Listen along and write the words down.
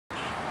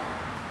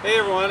Hey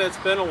everyone, it's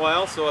been a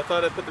while, so I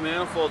thought I'd put the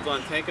manifolds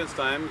on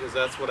TANKenstein because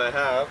that's what I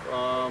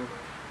have.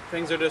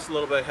 Things are just a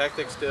little bit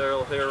hectic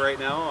still here right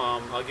now.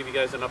 I'll give you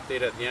guys an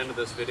update at the end of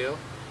this video.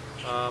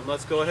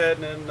 Let's go ahead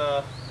and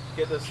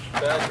get this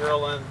bad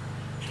girl on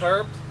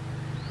tarped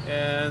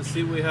and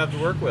see what we have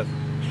to work with.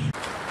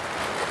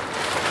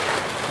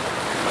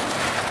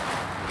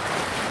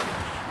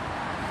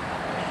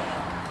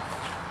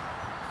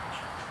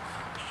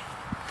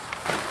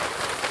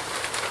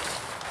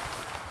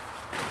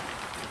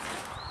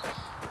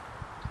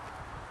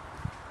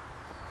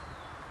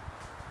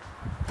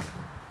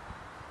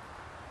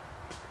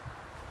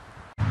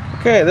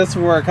 Okay, this is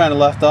where I kind of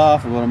left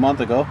off about a month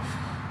ago.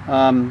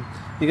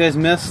 You guys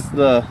missed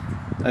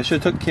I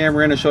should have took the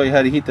camera in to show you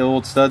how to heat the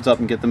old studs up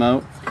and get them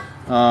out.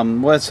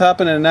 What's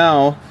happening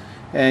now,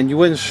 and you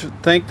wouldn't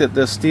think that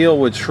the steel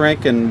would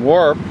shrink and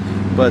warp,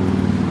 but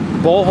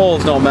bolt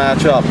holes don't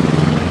match up.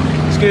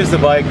 Excuse the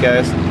bike,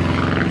 guys.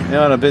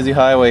 You're on a busy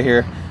highway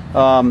here. So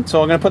I'm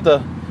going to put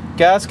the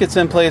gaskets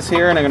in place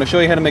here, and I'm going to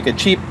show you how to make a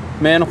cheap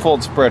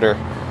manifold spreader.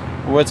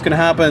 What's going to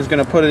happen is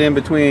going to put it in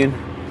between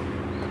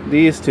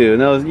these two.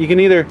 Now you can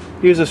either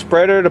use a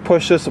spreader to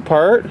push this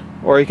apart,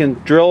 or you can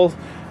drill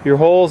your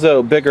holes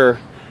out bigger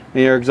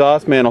in your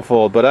exhaust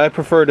manifold, but I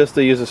prefer just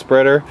to use a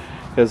spreader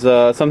because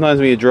sometimes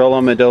when you drill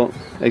them it don't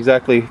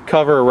exactly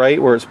cover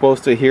right where it's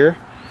supposed to here.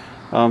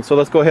 So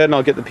let's go ahead and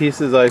I'll get the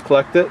pieces I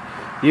collected.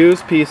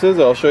 Used pieces,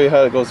 I'll show you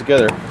how it goes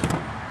together.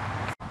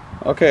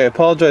 Okay, I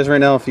apologize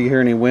right now if you hear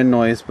any wind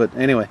noise, but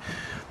anyway,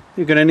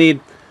 you're going to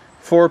need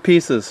 4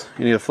 pieces.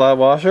 You need a flat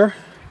washer,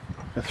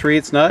 a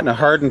 3/8 nut, and a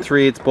hardened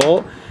 3/8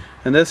 bolt.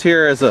 And this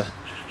here is a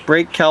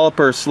brake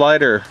caliper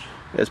slider.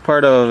 It's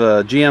part of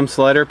a GM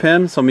slider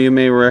pin. Some of you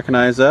may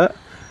recognize that.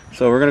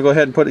 So we're going to go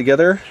ahead and put it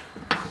together,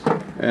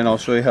 and I'll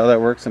show you how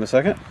that works in a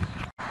second.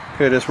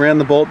 Okay, just ran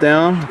the bolt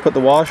down, put the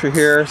washer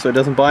here so it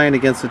doesn't bind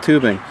against the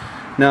tubing.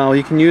 Now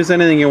you can use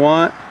anything you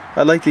want.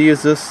 I'd like to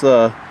use this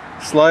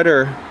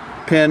slider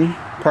pin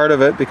part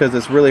of it because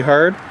it's really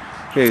hard.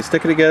 Okay, you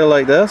stick it together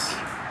like this,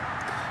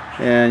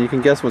 and you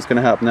can guess what's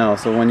going to happen now.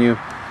 So when you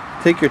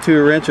take your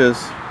 2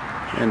 wrenches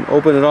and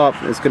open it up,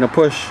 it's going to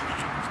push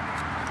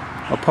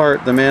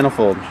apart the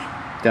manifold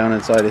down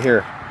inside of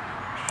here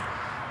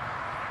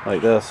like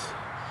this.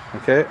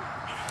 Okay,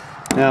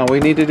 now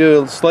we need to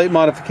do a slight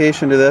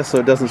modification to this so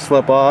it doesn't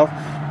slip off.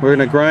 We're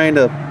going to grind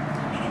a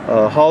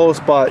hollow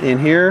spot in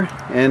here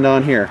and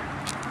on here.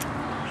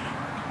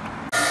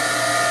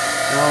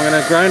 Now I'm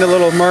going to grind a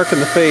little mark in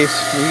the face.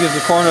 You use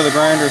the corner of the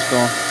grinder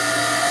stone.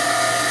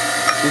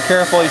 Be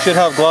careful, you should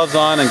have gloves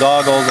on and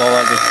goggles, all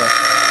that good stuff.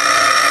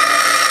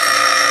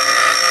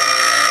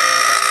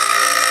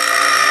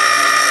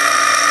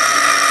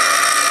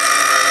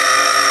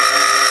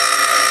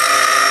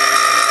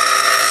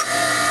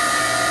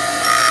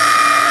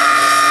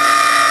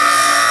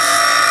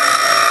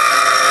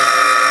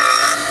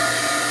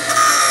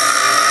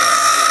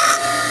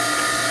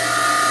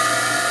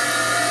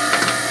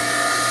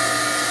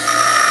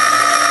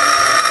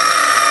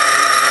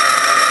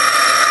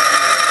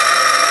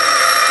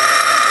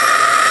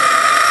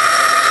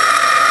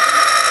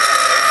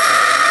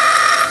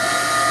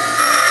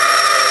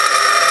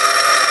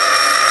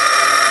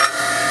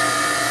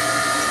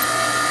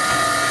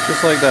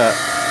 Just like that.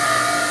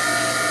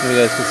 You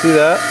guys can see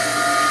that.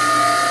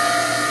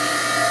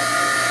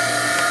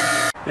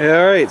 Yeah,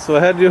 alright, so I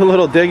had to do a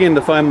little digging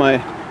to find my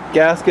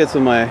gaskets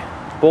and my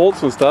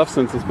bolts and stuff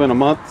since it's been a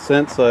month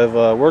since I've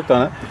worked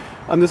on it.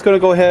 I'm just going to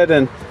go ahead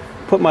and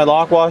put my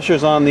lock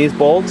washers on these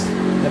bolts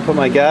and put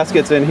my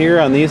gaskets in here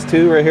on these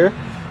 2 right here,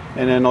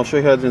 and then I'll show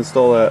you how to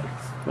install that.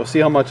 We'll see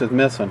how much is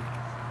missing.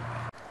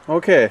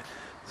 Okay,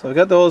 so I've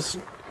got those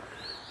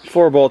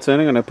 4 bolts in.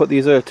 I'm going to put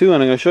these other 2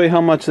 and I'm going to show you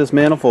how much this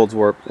manifold's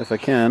warped if I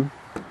can.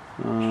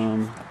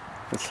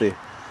 Let's see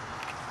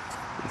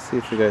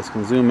if you guys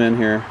can zoom in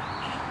here.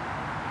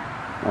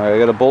 Alright, I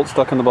got a bolt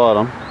stuck in the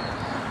bottom.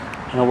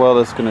 How well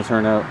this is going to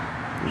turn out.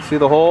 You see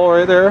the hole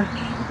right there?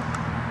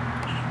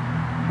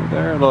 Right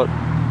there, look.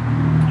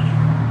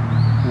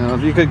 You know,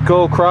 if you could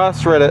go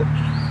cross thread it,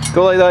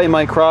 go like that, you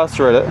might cross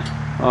thread it.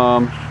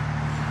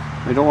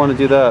 You don't want to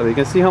do that, but you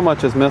can see how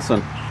much is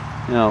missing.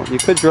 You know, you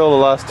could drill the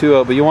last 2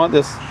 out, but you want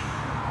this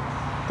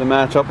to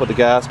match up with the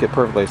gasket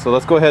perfectly. So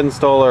let's go ahead and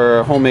install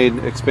our homemade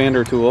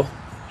expander tool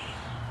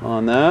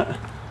on that,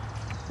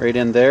 right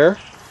in there.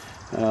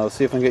 Let's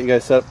see if I can get you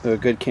guys set up to a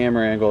good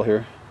camera angle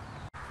here.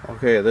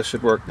 Okay, this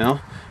should work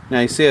now. Now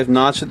you see I've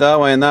notched it that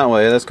way and that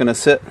way. That's going to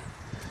sit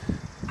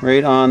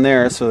right on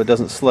there so it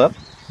doesn't slip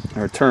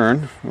or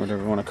turn,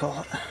 whatever you want to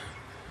call it.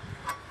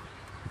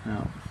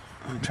 Now,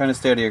 I'm trying to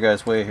stay out of your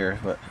guys' way here,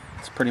 but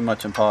it's pretty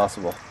much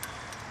impossible.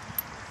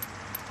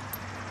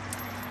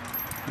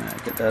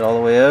 Get that all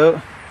the way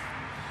out.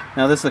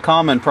 Now this is a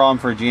common problem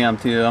for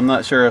GM too. I'm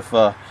not sure if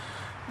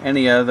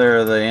any other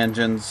of the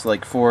engines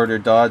like Ford or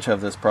Dodge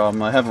have this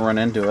problem. I haven't run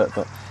into it,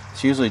 but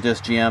it's usually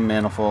just GM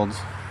manifolds.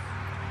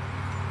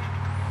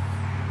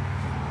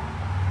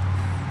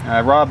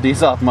 I robbed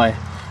these off my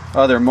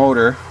other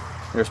motor.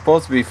 They're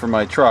supposed to be for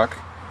my truck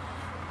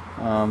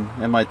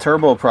and my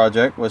turbo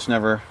project, which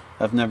never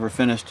I've never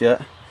finished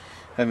yet.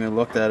 Haven't even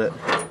looked at it.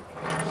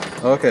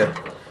 Okay,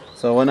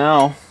 so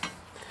now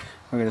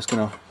we're just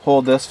going to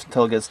hold this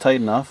until it gets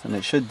tight enough, and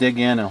it should dig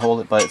in and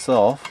hold it by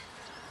itself.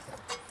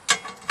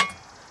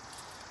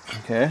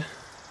 Okay,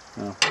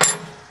 now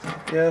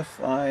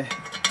if I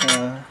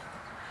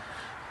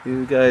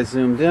you guys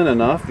zoomed in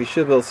enough, you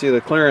should be able to see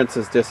the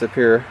clearances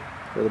disappear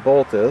where the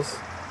bolt is.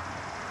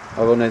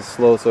 I'll go nice and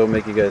slow so it'll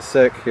make you guys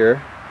sick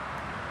here.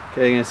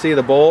 Okay, you can see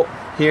the bolt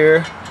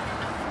here,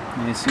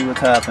 and you see what's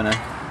happening.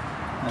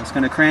 I'm just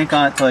going to crank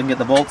on it till I can get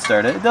the bolt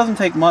started. It doesn't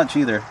take much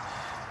either,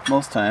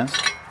 most times.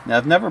 Now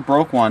I've never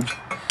broke one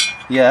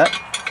yet,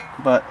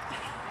 but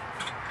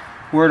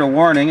word of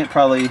warning, it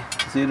probably,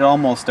 see it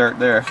almost start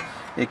there.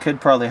 It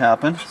could probably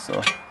happen,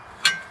 so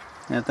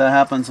if that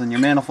happens then your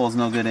manifold's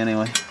no good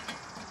anyway.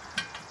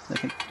 They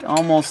could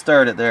almost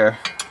start it there.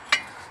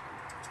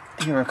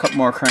 Here are a couple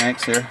more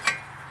cranks here.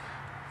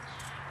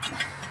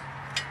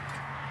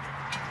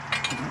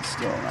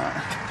 Still not.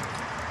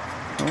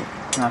 Oh,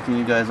 knocking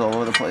you guys all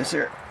over the place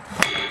here.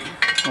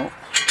 Oh.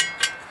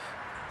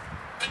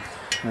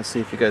 Let's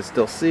see if you guys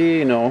still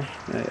see. No.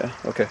 Yeah,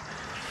 okay.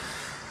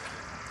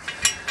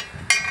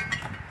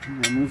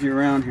 I'm gonna move you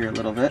around here a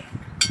little bit.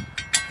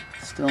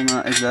 Still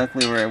not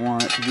exactly where I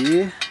want it to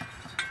be.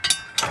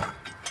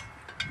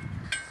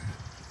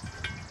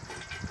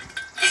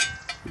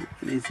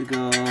 It needs to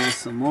go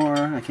some more.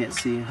 I can't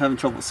see. I'm having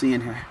trouble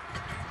seeing here.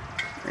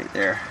 Right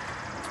there.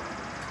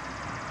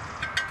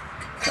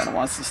 Kind of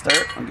wants to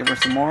start. I'll give her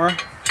some more.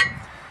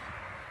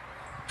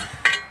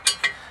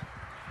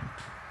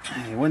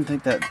 You wouldn't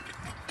think that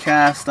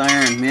cast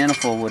iron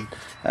manifold would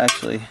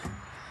actually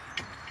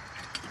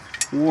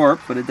warp,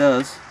 but it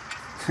does.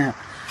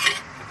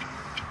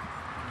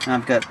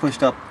 I've got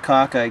pushed up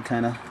cockeyed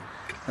kind of.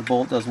 The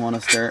bolt doesn't want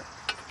to start.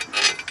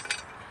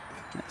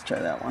 Let's try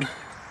that one.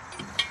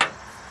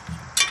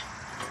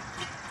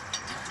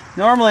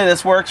 Normally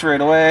this works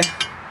right away.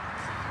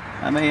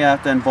 I may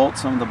have to unbolt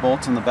some of the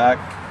bolts in the back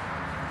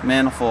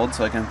manifold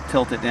so I can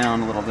tilt it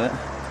down a little bit.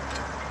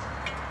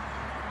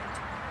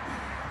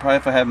 Probably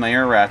if I had my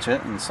air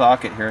ratchet and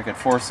socket here, I could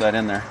force that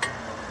in there.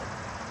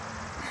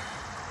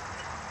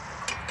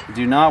 You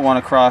do not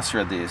want to cross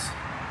thread these.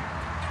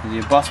 If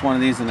you bust one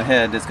of these in the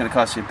head, it's going to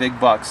cost you big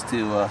bucks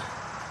to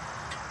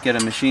get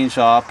a machine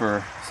shop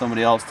or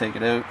somebody else take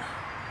it out.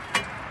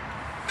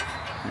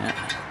 Yeah.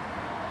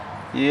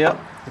 Yep.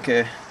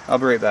 Okay. I'll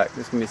be right back.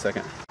 Just give me a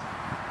second.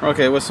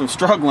 Okay, with some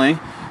struggling,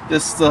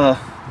 this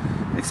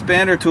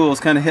expander tool is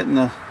kind of hitting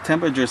the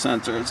temperature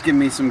sensor. It's giving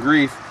me some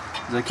grief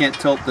because I can't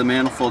tilt the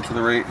manifold to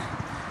the right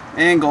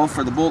angle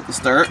for the bolt to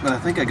start, but I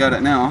think I got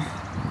it now.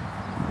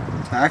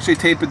 I actually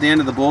tapered the end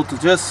of the bolt to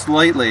just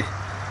slightly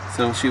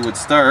so she would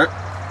start.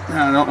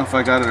 I don't know if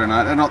I got it or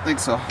not. I don't think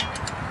so. I'm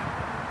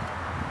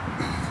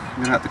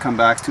going to have to come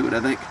back to it, I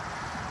think,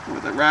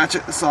 with a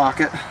ratchet and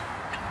socket.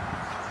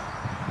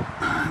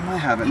 I might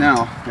have it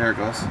now. There it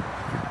goes.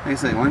 Like I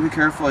say, you want to be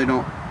careful you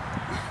don't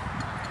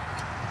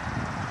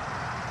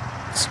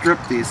strip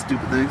these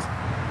stupid things.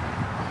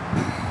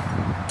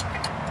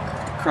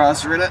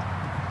 Cross thread it.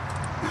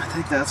 I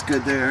think that's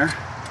good there.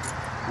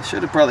 I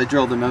should have probably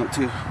drilled them out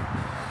too.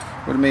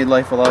 Would have made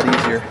life a lot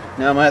easier.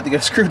 Now I'm going to have to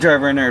get a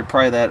screwdriver in there and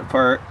pry that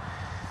apart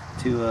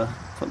to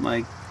put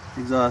my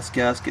exhaust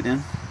gasket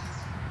in.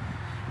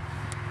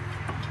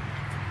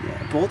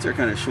 Yeah, bolts are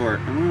kind of short.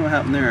 I don't know what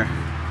happened there.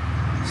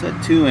 It said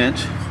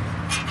 2-inch.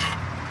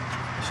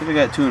 Should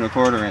have got 2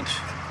 1/4 inch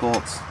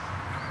bolts.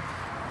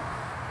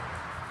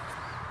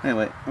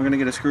 Anyway, I'm going to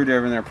get a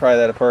screwdriver in there and pry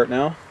that apart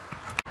now.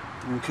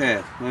 Okay,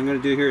 what I'm going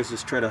to do here is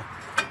just try to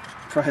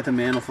pry the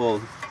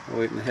manifold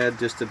away from the head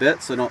just a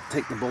bit so I don't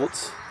take the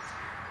bolts.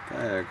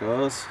 Okay, there it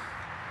goes.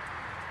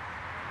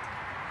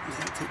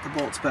 Take the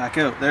bolts back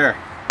out there.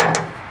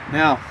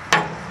 Now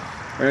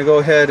we're going to go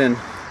ahead and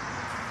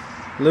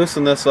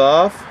loosen this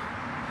off,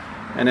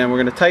 and then we're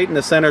going to tighten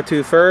the center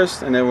two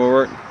first, and then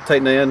we'll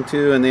tighten the end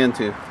two and the end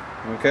two.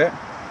 Okay.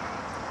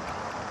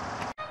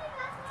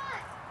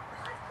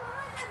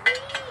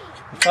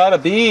 I caught a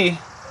bee. Daddy,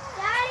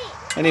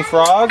 any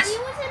frogs? He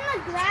was in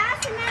the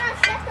grass and then I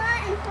stepped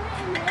on it and put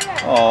it in there.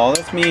 Oh,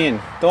 that's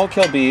mean. Don't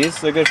kill bees.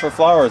 They're good for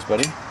flowers,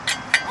 buddy.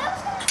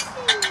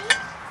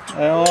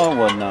 Oh, it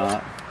would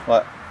not.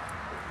 What?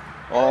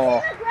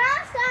 Oh.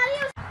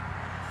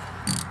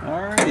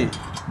 Alrighty.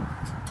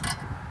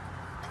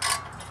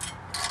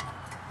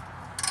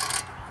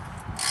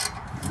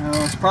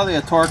 Well, it's probably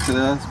a torque to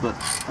this, but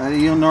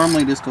you'll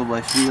normally just go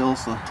by feel,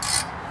 so.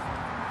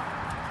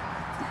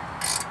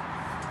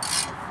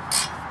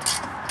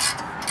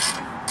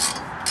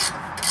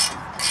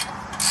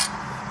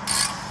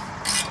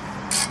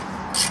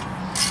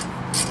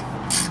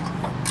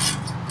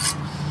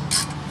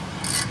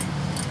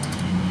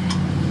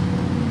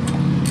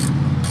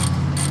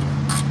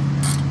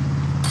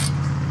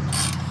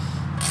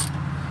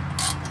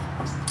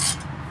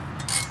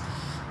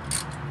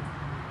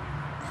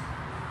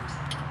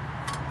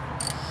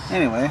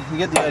 Anyway, you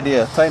get the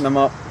idea. Tighten them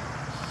up.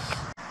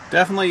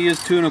 Definitely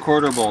use 2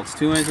 1/4 bolts.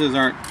 2 inches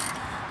aren't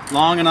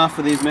long enough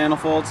for these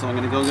manifolds, so I'm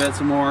going to go get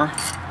some more.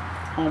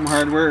 Home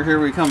Hardware, here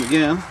we come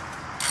again.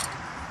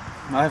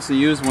 I have some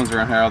used ones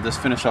around here, I'll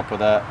just finish up with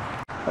that.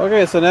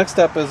 Okay, so next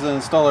step is to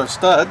install our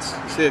studs.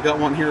 See, I got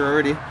one here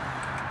already.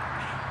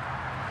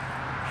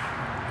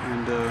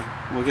 And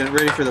we'll get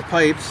ready for the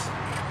pipes.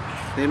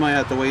 They might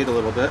have to wait a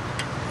little bit.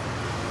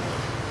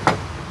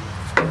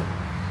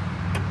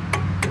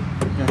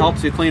 It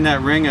helps you clean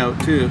that ring out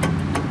too,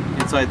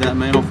 inside that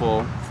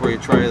manifold, before you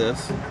try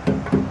this.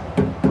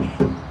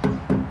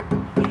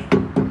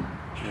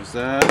 There's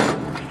that.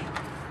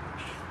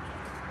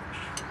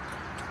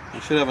 I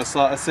should have a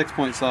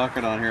 6-point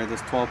socket on here.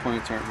 This 12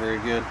 points aren't very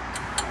good,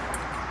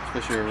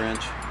 especially a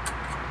wrench.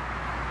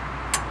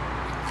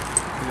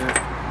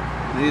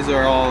 Yeah. These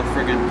are all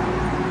friggin'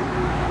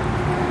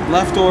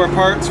 leftover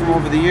parts from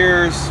over the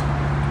years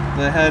that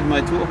I had in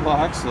my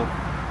toolbox. So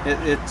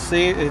it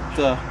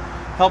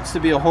helps to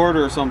be a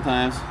hoarder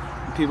sometimes.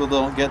 People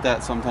don't get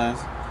that sometimes.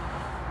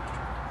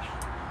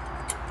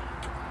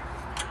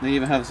 They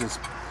even have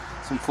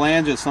some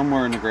flanges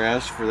somewhere in the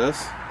garage for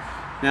this.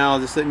 Now I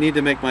just need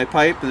to make my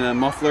pipe and a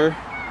muffler.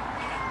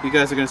 You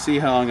guys are going to see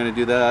how I'm going to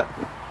do that.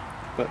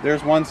 But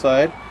there's one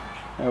side.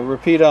 I'll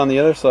repeat on the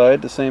other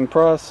side the same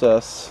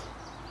process.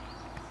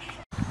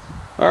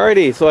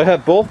 Alrighty, so I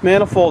have both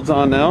manifolds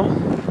on now.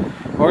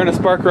 We're going to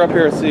spark her up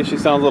here and see if she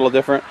sounds a little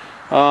different.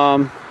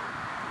 I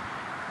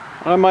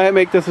might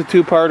make this a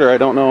two-parter, I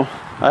don't know.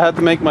 I have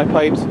to make my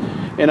pipes,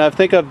 and I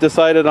think I've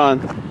decided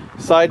on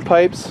side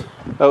pipes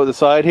out the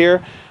side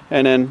here,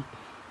 and then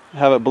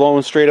have it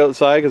blowing straight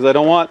outside, because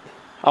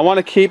I want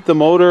to keep the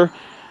motor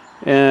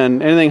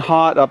and anything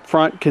hot up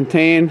front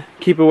contained,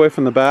 keep it away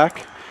from the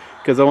back,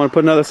 because I want to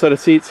put another set of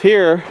seats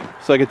here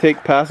so I can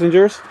take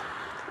passengers,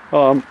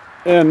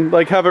 and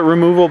like have it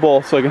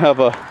removable so I can have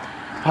a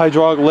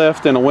hydraulic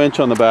lift and a winch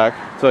on the back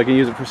so I can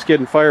use it for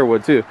skidding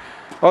firewood too.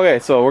 Okay,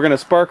 so we're gonna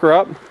spark her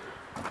up,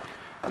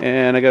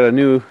 and I got a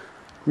new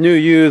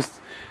used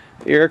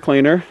air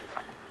cleaner,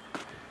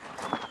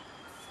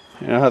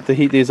 and I'll have to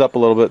heat these up a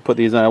little bit, put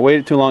these in. I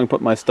waited too long to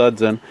put my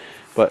studs in,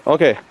 but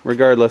okay,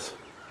 regardless.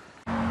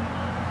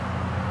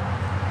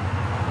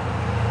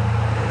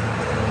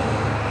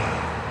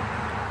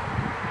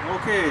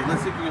 Okay,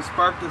 let's see if we can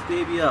spark this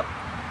baby up.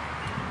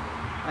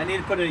 I need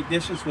to put an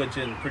ignition switch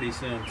in pretty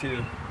soon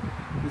too.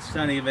 This is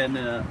kind of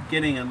even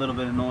getting a little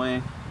bit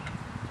annoying.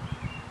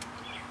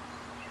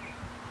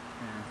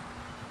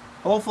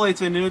 Hopefully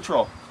it's in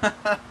neutral.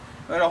 I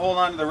gotta hold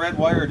on to the red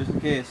wire just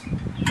in case.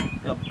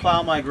 It'll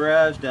plow my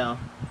garage down.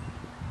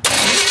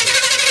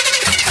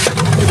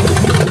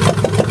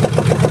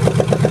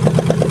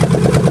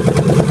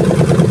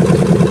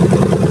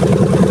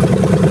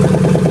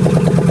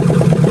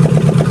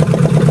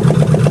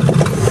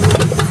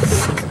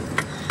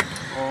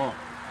 Oh,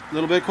 a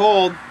little bit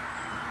cold.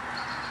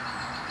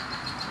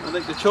 I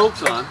think the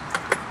choke's on.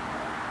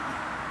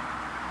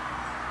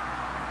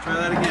 Try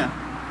that again.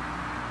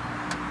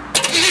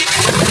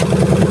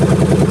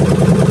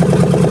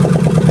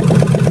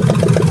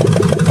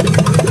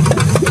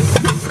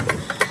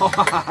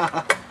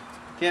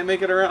 Can't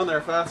make it around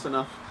there fast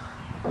enough.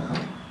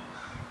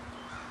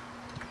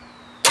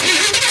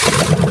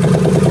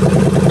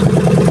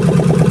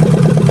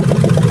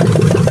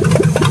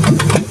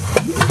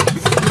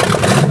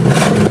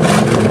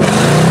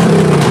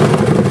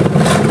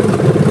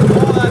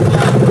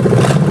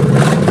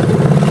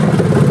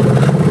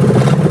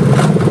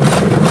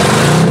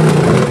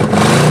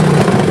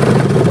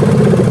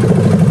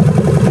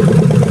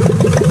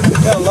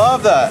 I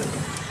love that.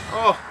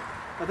 Oh,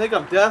 I think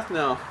I'm deaf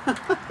now.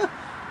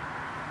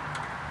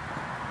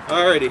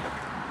 Alrighty.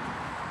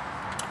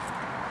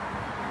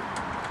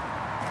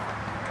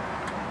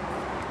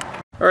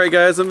 Alright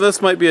guys, and this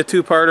might be a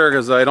two-parter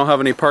because I don't have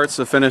any parts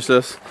to finish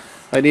this.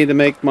 I need to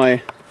make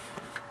my,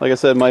 like I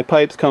said, my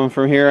pipes coming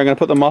from here. I'm going to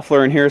put the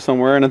muffler in here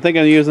somewhere, and I'm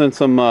thinking of using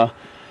some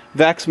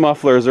Vex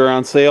mufflers. They're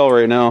on sale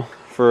right now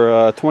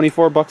for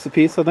 24 bucks a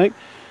piece, I think.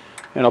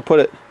 And I'll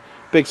put it,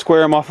 big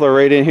square muffler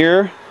right in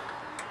here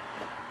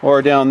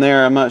or down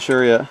there, I'm not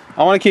sure yet.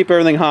 I want to keep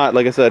everything hot,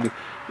 like I said,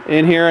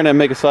 in here, and then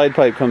make a side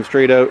pipe come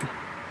straight out.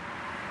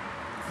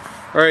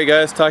 Alright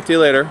guys, talk to you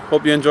later.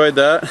 Hope you enjoyed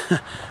that.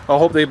 I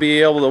hope they'll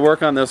be able to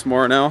work on this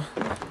more now.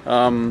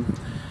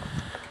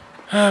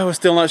 I was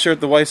still not sure if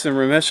the wife's in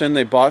remission.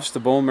 They botched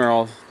the bone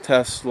marrow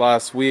test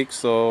last week,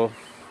 so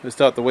we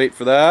still have to wait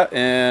for that,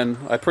 and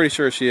I'm pretty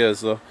sure she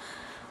is though,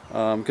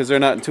 because they're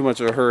not in too much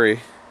of a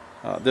hurry.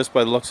 Just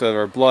by the looks of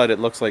her blood, it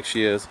looks like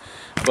she is.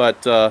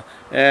 But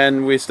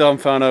and we still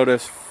haven't found out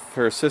if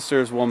her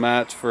sisters will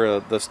match for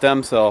the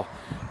stem cell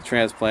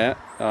transplant.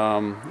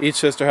 Each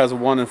sister has a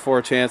 1 in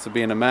 4 chance of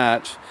being a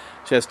match.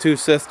 She has 2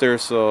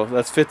 sisters, so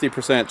that's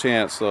 50%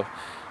 chance. So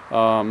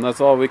that's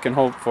all we can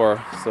hope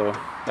for. So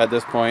at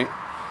this point,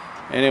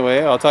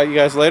 anyway, I'll talk to you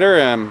guys later,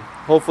 and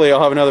hopefully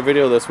I'll have another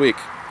video this week.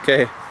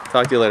 Okay,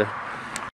 talk to you later.